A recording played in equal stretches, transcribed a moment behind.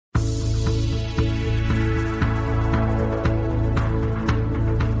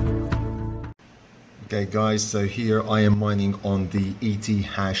Okay guys, so here I am mining on the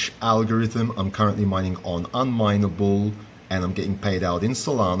ETHash algorithm. I'm currently mining on unminable and I'm getting paid out in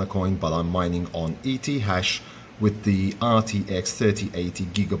Solana coin, but I'm mining on ETHash with the RTX3080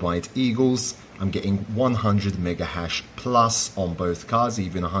 Gigabyte Eagles. I'm getting 100 mega hash plus on both cards,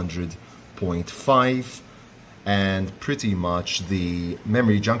 even 100.5, and pretty much the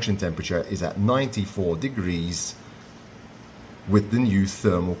memory junction temperature is at 94 degrees with the new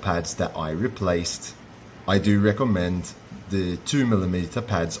thermal pads that I replaced. I do recommend the 2mm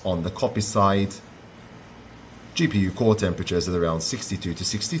pads on the copy side. GPU core temperature is at around 62 to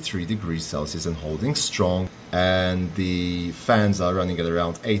 63 degrees Celsius and holding strong, and the fans are running at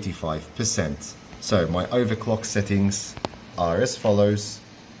around 85%. So my overclock settings are as follows: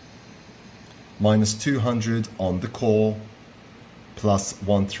 -200 on the core, plus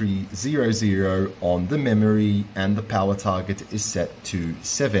 1300 on the memory, and the power target is set to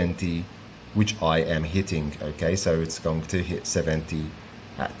 70, which I am hitting. Okay, so it's going to hit 70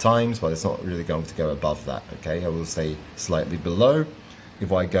 at times, but it's not really going to go above that. Okay, I will stay slightly below.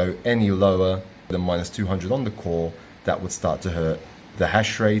 If I go any lower than -200 on the core, that would start to hurt the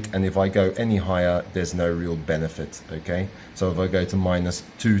hash rate, and if I go any higher, there's no real benefit. Okay, so if I go to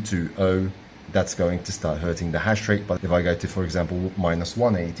 -220, that's going to start hurting the hash rate. But if I go to, for example,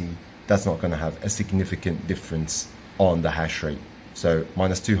 -180, that's not going to have a significant difference on the hash rate. So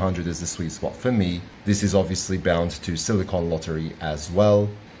 -200 is the sweet spot for me. This is obviously bound to Silicon Lottery as well.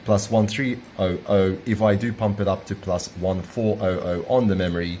 +1300, if I do pump it up to +1400 on the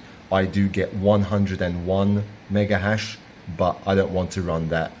memory, I do get 101 mega hash, but I don't want to run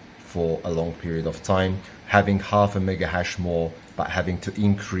that for a long period of time. Having half a mega hash more, but having to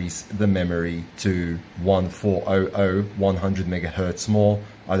increase the memory to 1400, 100 megahertz more,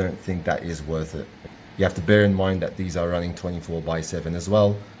 I don't think that is worth it. You have to bear in mind that these are running 24/7 as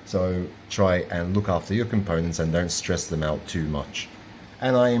well, so try and look after your components and don't stress them out too much.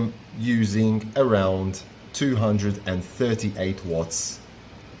 And I'm using around 238 watts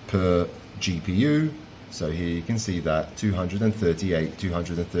per GPU. So here you can see that 238,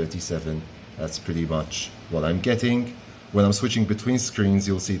 237, that's pretty much what I'm getting. When I'm switching between screens,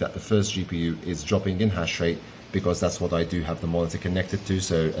 you'll see that the first GPU is dropping in hash rate, because that's what I do have the monitor connected to.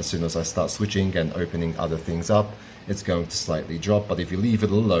 So as soon as I start switching and opening other things up, it's going to slightly drop. But if you leave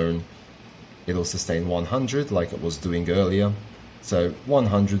it alone, it'll sustain 100 like it was doing earlier. So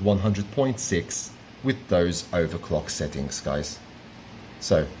 100, 100.6 with those overclock settings, guys.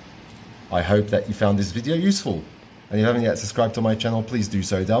 So I hope that you found this video useful. And if you haven't yet subscribed to my channel, please do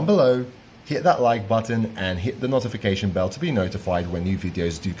so down below. Hit that like button and hit the notification bell to be notified when new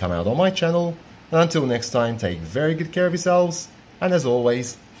videos do come out on my channel. And until next time, take very good care of yourselves, and as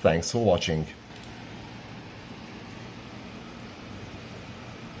always, thanks for watching.